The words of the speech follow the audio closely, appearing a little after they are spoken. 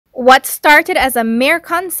What started as a mere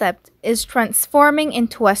concept is transforming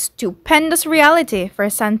into a stupendous reality for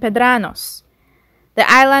San Pedranos. The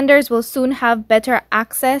islanders will soon have better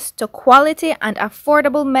access to quality and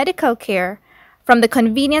affordable medical care from the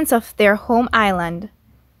convenience of their home island.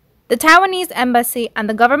 The Taiwanese embassy and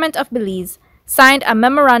the Government of Belize signed a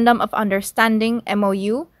Memorandum of Understanding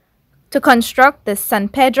 (MOU) to construct the San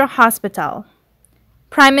Pedro Hospital.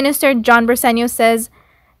 Prime Minister John Briceño says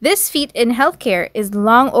this feat in healthcare is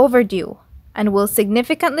long overdue and will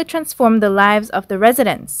significantly transform the lives of the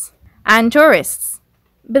residents and tourists.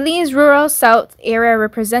 Belize Rural South Area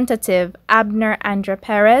Representative Abner Andre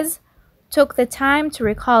Perez took the time to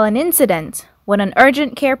recall an incident when an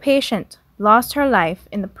urgent care patient lost her life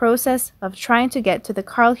in the process of trying to get to the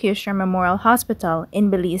Carl Huescher Memorial Hospital in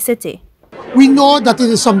Belize City. We know that it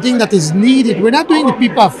is something that is needed. We're not doing the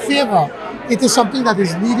people a favor. It is something that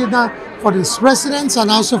is needed now for the residents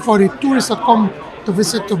and also for the tourists that come to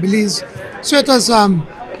visit to Belize. So it was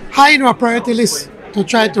high in our priority list to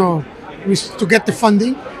try to get the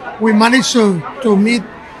funding. We managed to meet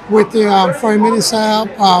with the Foreign Minister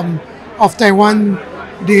of Taiwan,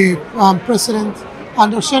 the President,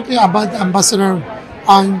 and certainly about Ambassador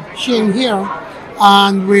Shane here,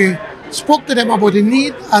 and we spoke to them about the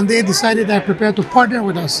need, and they decided they're prepared to partner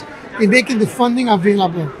with us in making the funding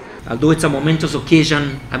available. Although it's a momentous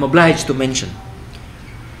occasion, I'm obliged to mention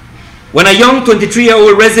when a young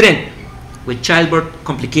 23-year-old resident with childbirth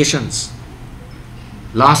complications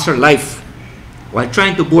lost her life while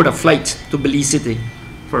trying to board a flight to Belize City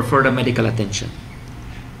for further medical attention.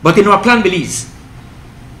 But in our Plan Belize,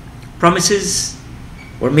 promises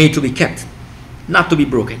were made to be kept, not to be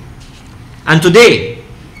broken. And today,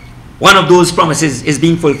 one of those promises is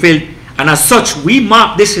being fulfilled, and as such, we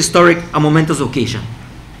mark this historic and momentous occasion.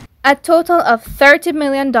 A total of $30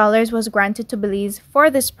 million was granted to Belize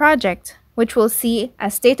for this project, which will see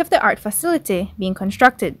a state-of-the-art facility being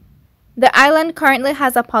constructed. The island currently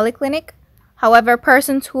has a polyclinic. However,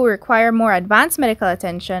 persons who require more advanced medical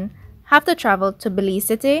attention have to travel to Belize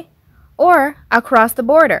City or across the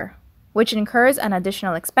border, which incurs an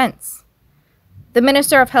additional expense. The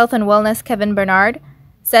Minister of Health and Wellness, Kevin Bernard,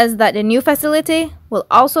 says that the new facility will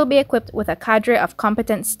also be equipped with a cadre of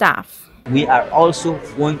competent staff. We are also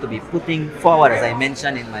going to be putting forward, as I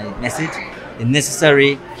mentioned in my message, the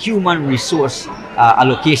necessary human resource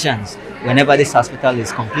allocations whenever this hospital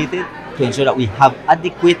is completed to ensure that we have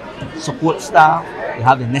adequate support staff, we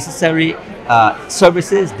have the necessary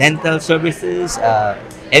services, dental services,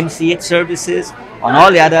 MCH services, and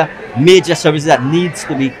all the other major services that needs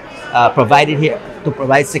to be provided here to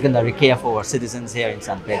provide secondary care for our citizens here in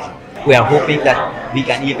San Pedro. We are hoping that we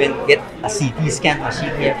can even get a CT scan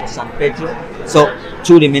machine here for San Pedro. So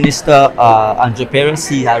through the Minister Andre Perez,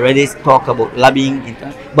 he already talked about lobbying,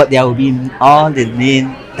 but there will be all the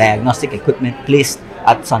main diagnostic equipment placed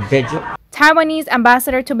at San Pedro. Taiwanese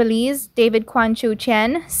Ambassador to Belize, David Kwan Chu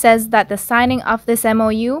Chien, says that the signing of this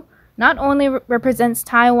MOU not only represents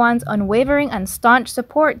Taiwan's unwavering and staunch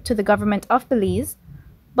support to the Government of Belize,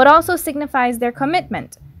 but also signifies their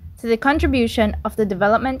commitment to the contribution of the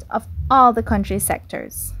development of all the country's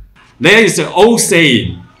sectors. There is an old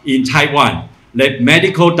saying in Taiwan that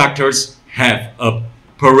medical doctors have a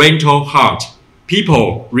parental heart.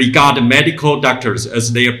 People regard medical doctors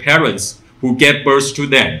as their parents who gave birth to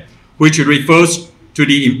them, which refers to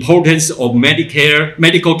the importance of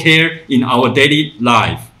medical care in our daily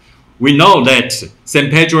life. We know that San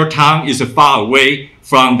Pedro Town is far away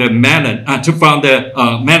from the mainland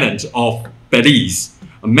of Belize.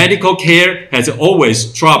 Medical care has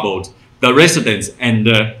always troubled the residents and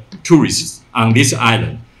the tourists on this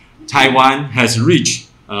island. Taiwan has rich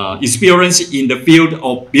experience in the field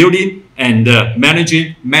of building and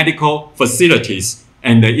managing medical facilities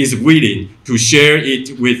and is willing to share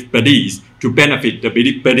it with Belize to benefit the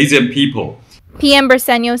Belizean people. PM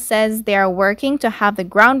Briceño says they are working to have the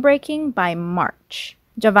groundbreaking by March.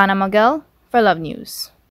 Giovanna Moguel for Love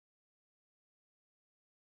News.